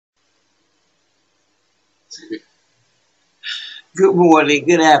Good morning,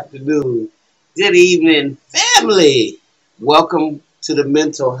 good afternoon, good evening, family. Welcome to the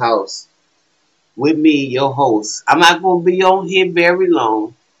Mental House with me, your host. I'm not going to be on here very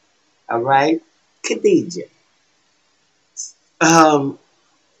long, all right? Khadija. Um,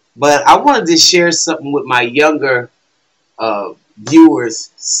 but I wanted to share something with my younger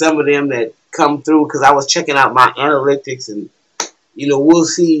viewers, some of them that come through, because I was checking out my analytics and, we'll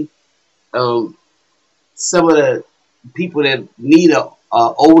see um, some of the people that need a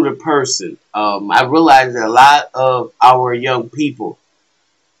older person. I realize that a lot of our young people,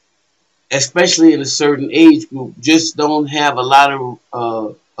 especially in a certain age group, just don't have a lot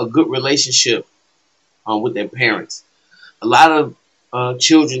of a good relationship with their parents. A lot of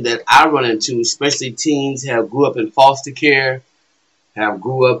children that I run into, especially teens, have grew up in foster care, have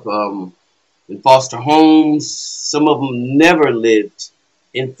grew up in foster homes. Some of them never lived.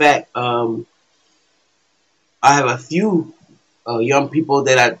 In fact, I have a few young people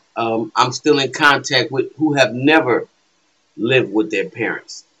that I'm still in contact with who have never lived with their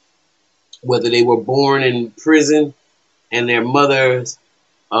parents, whether they were born in prison and their mothers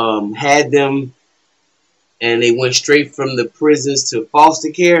had them and they went straight from the prisons to foster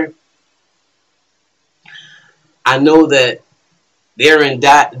care. I know that they're in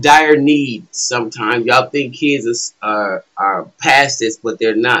dire need sometimes. Y'all think kids are past this, but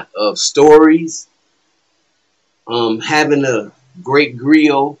they're not. Of stories, having a great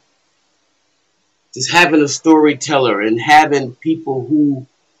griot, just having a storyteller and having people who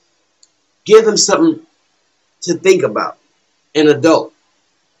give them something to think about, an adult,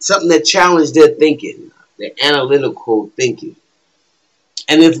 something that challenged their thinking, their analytical thinking.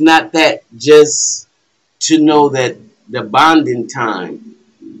 And if not that, just to know that the bonding time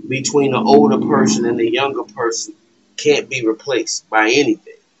between the older person and the younger person can't be replaced by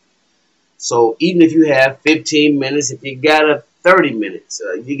anything. So even if you have 15 minutes, if you got a 30 minutes,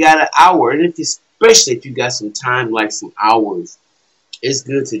 you got an hour, and especially if you got some time, like some hours, it's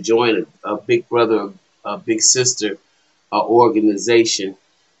good to join a big brother, a big sister organization,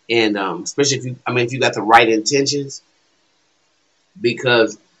 and especially if you got the right intentions,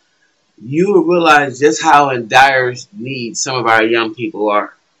 because you will realize just how in dire need some of our young people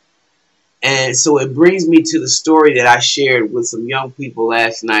are. And so it brings me to the story that I shared with some young people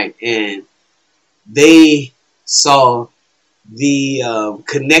last night, and they saw the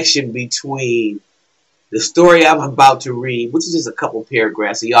connection between the story I'm about to read, which is just a couple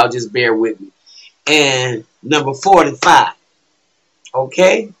paragraphs, so y'all just bear with me, and number 45.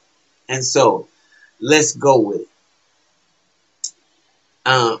 Okay? And so, let's go with it.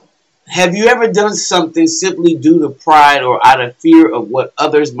 Have you ever done something simply due to pride or out of fear of what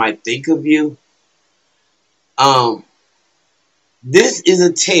others might think of you? Um, this is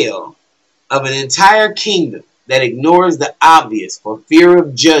a tale of an entire kingdom that ignores the obvious for fear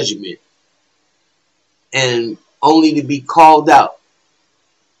of judgment and only to be called out.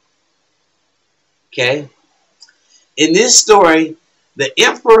 Okay? In this story, the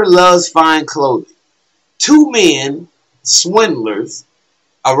emperor loves fine clothing. Two men, swindlers,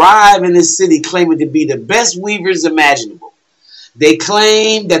 arrive in this city claiming to be the best weavers imaginable. They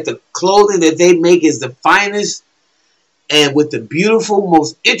claim that the clothing that they make is the finest and with the beautiful,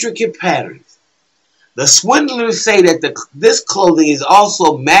 most intricate patterns. The swindlers say that this clothing is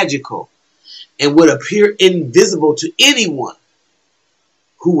also magical and would appear invisible to anyone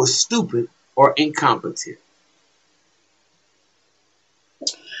who was stupid or incompetent.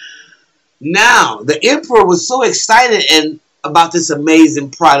 Now, the emperor was so excited about this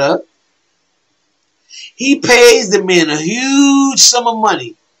amazing product, he pays the men a huge sum of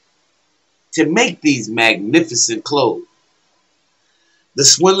money to make these magnificent clothes. The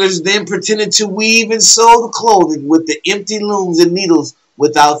swindlers then pretended to weave and sew the clothing with the empty looms and needles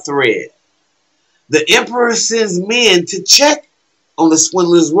without thread. The emperor sends men to check on the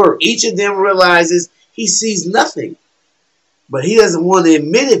swindler's work. Each of them realizes he sees nothing, but he doesn't want to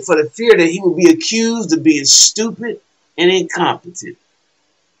admit it for the fear that he will be accused of being stupid and incompetent.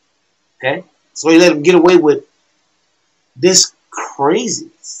 Okay? So he let him get away with this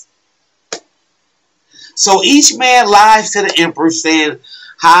craziness. So each man lies to the emperor saying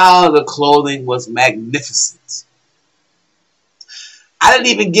how the clothing was magnificent. I didn't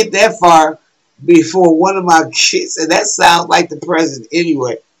even get that far before one of my kids said, that sounds like the president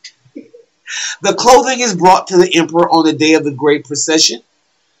anyway. The clothing is brought to the emperor on the day of the great procession.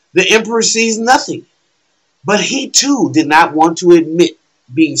 The emperor sees nothing, but he too did not want to admit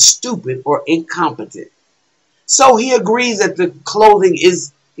being stupid or incompetent. So he agrees that the clothing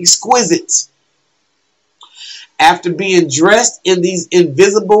is exquisite. After being dressed in these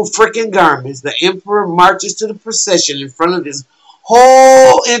invisible freaking garments, the emperor marches to the procession in front of his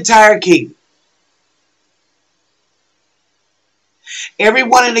whole entire kingdom.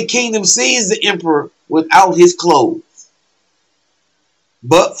 Everyone in the kingdom sees the emperor without his clothes.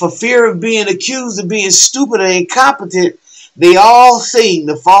 But for fear of being accused of being stupid or incompetent, they all sing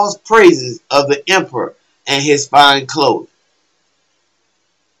the false praises of the emperor and his fine clothes.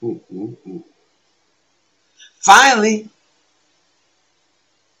 Finally,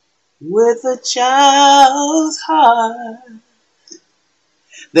 with a child's heart,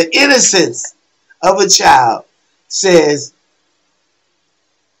 the innocence of a child says,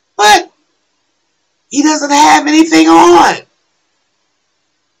 but he doesn't have anything on.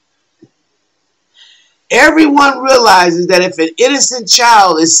 Everyone realizes that if an innocent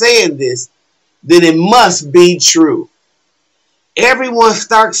child is saying this, then it must be true. Everyone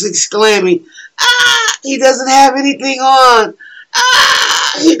starts exclaiming, ah, he doesn't have anything on.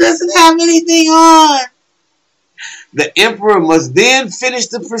 Ah, he doesn't have anything on. The emperor must then finish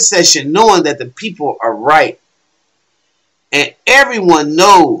the procession knowing that the people are right. And everyone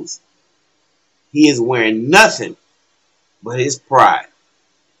knows he is wearing nothing but his pride.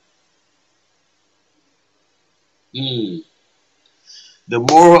 The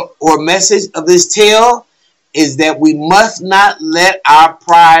moral or message of this tale is that we must not let our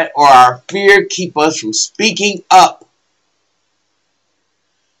pride or our fear keep us from speaking up.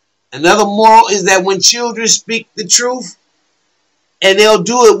 Another moral is that when children speak the truth, and they'll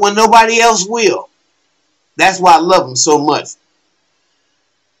do it when nobody else will. That's why I love them so much.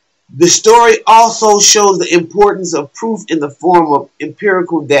 The story also shows the importance of proof in the form of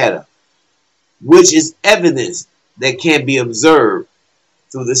empirical data, which is evidence that can be observed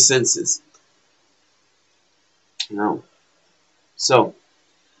through the senses. So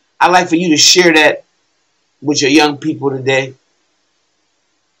I'd like for you to share that with your young people today,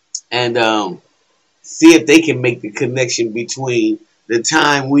 and see if they can make the connection between the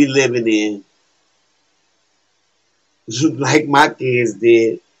time we living in, like my kids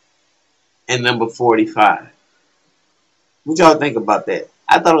did, and number 45. What y'all think about that?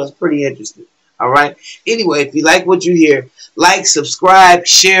 I thought it was pretty interesting. All right. Anyway, if you like what you hear, like, subscribe,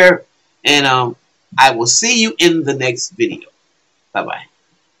 share, and I will see you in the next video. Bye-bye.